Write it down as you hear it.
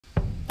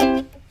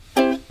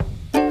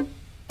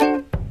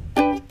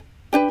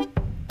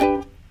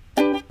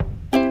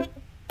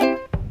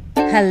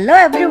Hello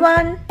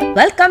everyone,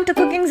 welcome to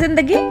Cooking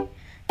Zindagi.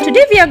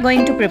 Today we are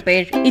going to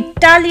prepare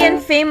Italian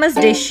famous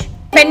dish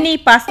penne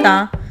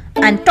pasta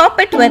and top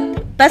it with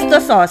pesto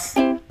sauce.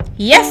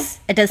 Yes,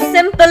 it is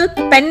simple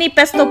penne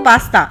pesto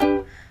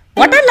pasta.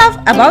 What I love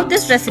about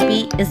this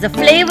recipe is the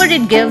flavor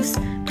it gives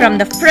from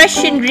the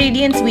fresh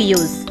ingredients we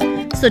use.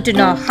 So to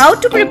know how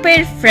to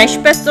prepare fresh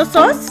pesto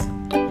sauce,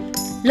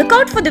 look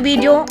out for the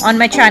video on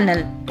my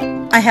channel.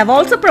 I have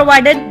also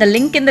provided the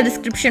link in the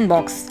description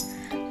box.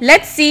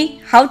 Let's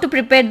see how to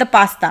prepare the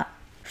pasta.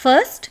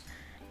 First,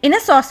 in a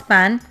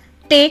saucepan,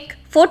 take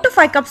 4 to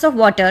 5 cups of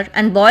water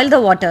and boil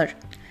the water.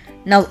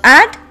 Now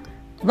add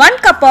 1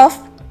 cup of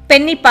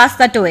penne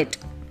pasta to it.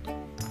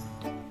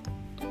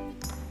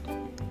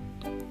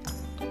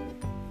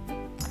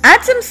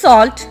 Add some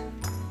salt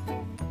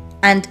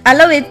and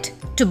allow it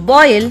to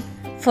boil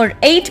for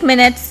 8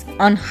 minutes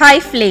on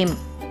high flame.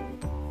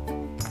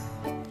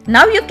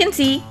 Now you can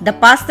see the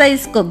pasta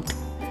is cooked.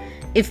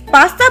 If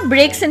pasta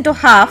breaks into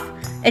half,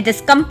 it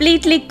is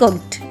completely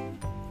cooked.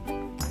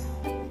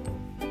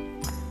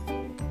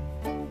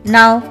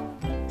 Now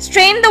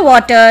strain the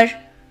water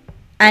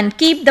and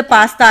keep the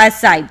pasta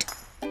aside.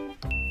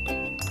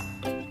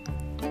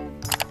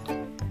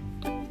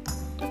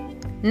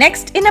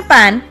 Next, in a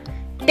pan,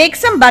 take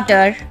some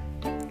butter,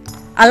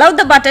 allow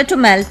the butter to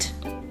melt,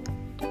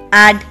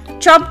 add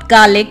chopped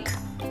garlic,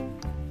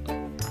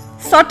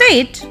 saute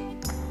it.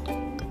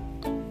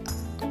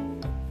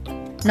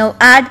 Now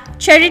add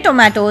cherry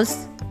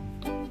tomatoes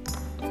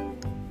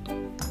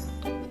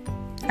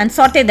and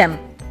saute them.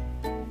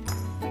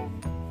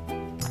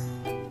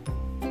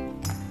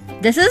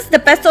 This is the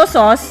pesto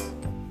sauce.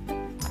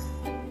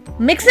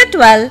 Mix it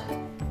well.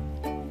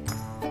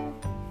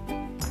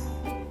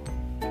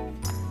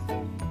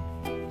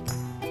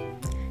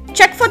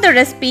 Check for the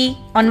recipe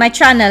on my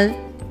channel.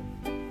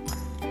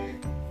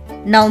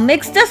 Now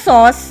mix the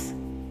sauce.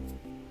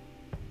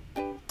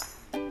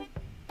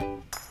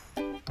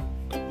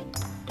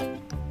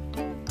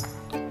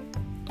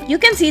 You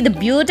can see the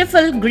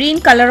beautiful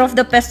green color of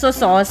the pesto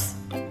sauce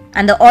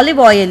and the olive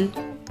oil.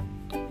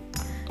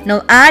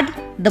 Now add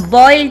the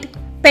boiled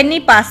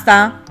penne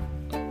pasta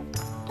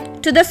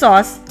to the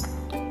sauce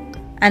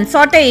and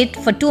saute it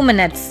for 2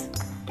 minutes.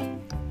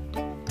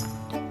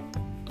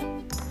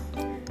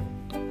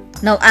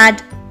 Now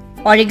add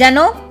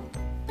oregano,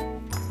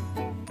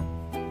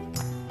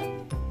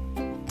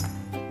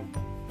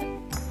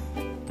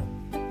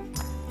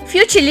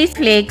 few chili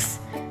flakes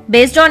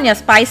based on your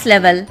spice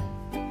level.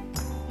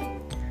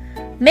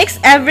 Mix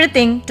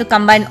everything to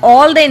combine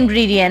all the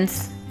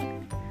ingredients.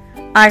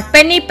 Our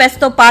penne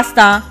pesto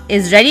pasta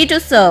is ready to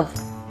serve.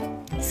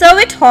 Serve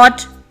it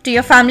hot to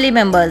your family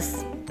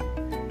members.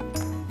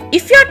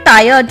 If you're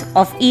tired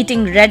of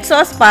eating red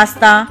sauce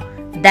pasta,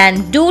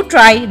 then do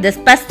try this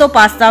pesto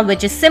pasta,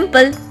 which is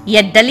simple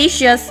yet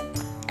delicious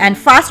and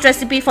fast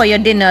recipe for your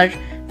dinner,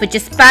 which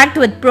is packed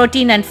with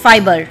protein and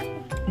fiber.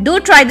 Do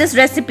try this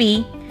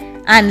recipe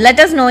and let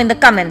us know in the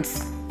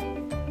comments.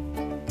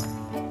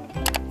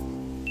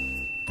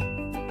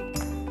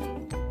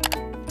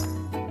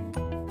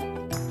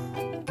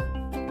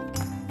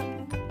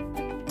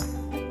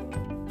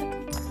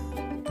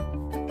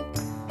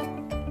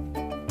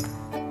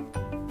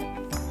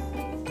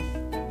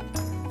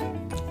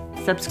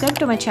 Subscribe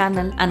to my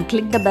channel and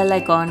click the bell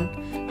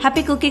icon.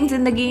 Happy cooking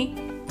Zindagi!